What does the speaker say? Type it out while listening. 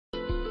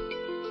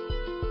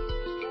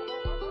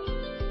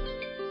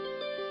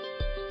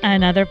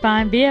Another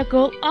fine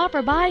vehicle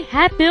offered by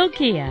Hatfield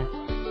Kia.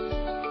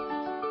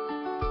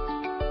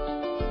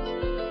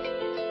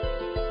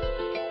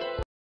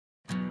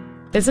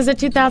 This is a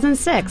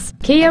 2006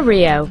 Kia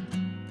Rio.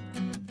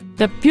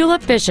 The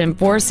fuel-efficient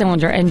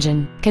 4-cylinder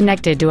engine,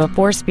 connected to a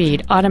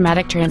 4-speed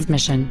automatic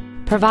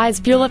transmission, provides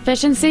fuel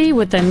efficiency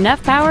with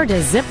enough power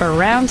to zip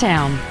around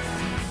town.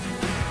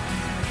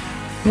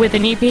 With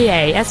an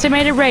EPA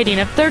estimated rating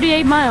of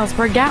 38 miles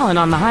per gallon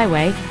on the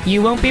highway,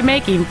 you won't be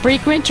making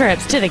frequent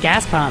trips to the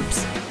gas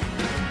pumps.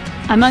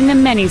 Among the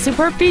many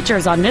superb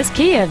features on this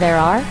Kia there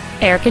are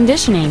air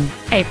conditioning,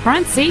 a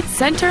front seat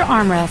center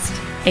armrest,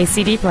 a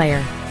CD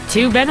player,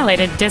 2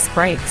 ventilated disc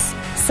brakes,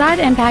 side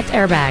impact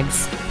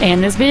airbags,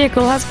 and this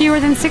vehicle has fewer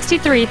than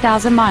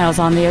 63,000 miles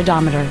on the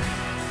odometer.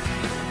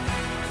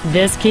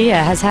 This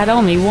Kia has had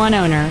only one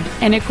owner,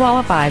 and it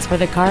qualifies for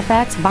the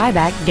Carfax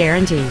buyback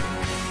guarantee.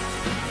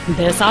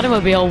 This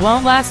automobile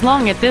won't last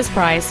long at this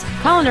price.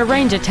 Call and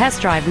arrange a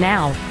test drive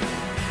now.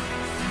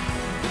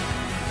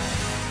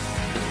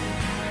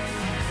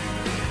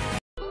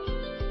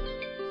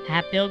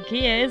 Hatfield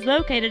Kia is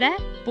located at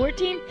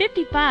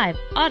 1455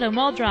 Auto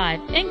Mall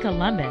Drive in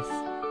Columbus.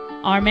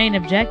 Our main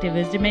objective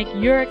is to make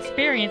your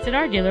experience at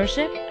our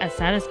dealership a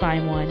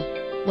satisfying one,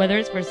 whether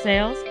it's for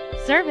sales,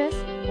 service,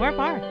 or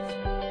parts.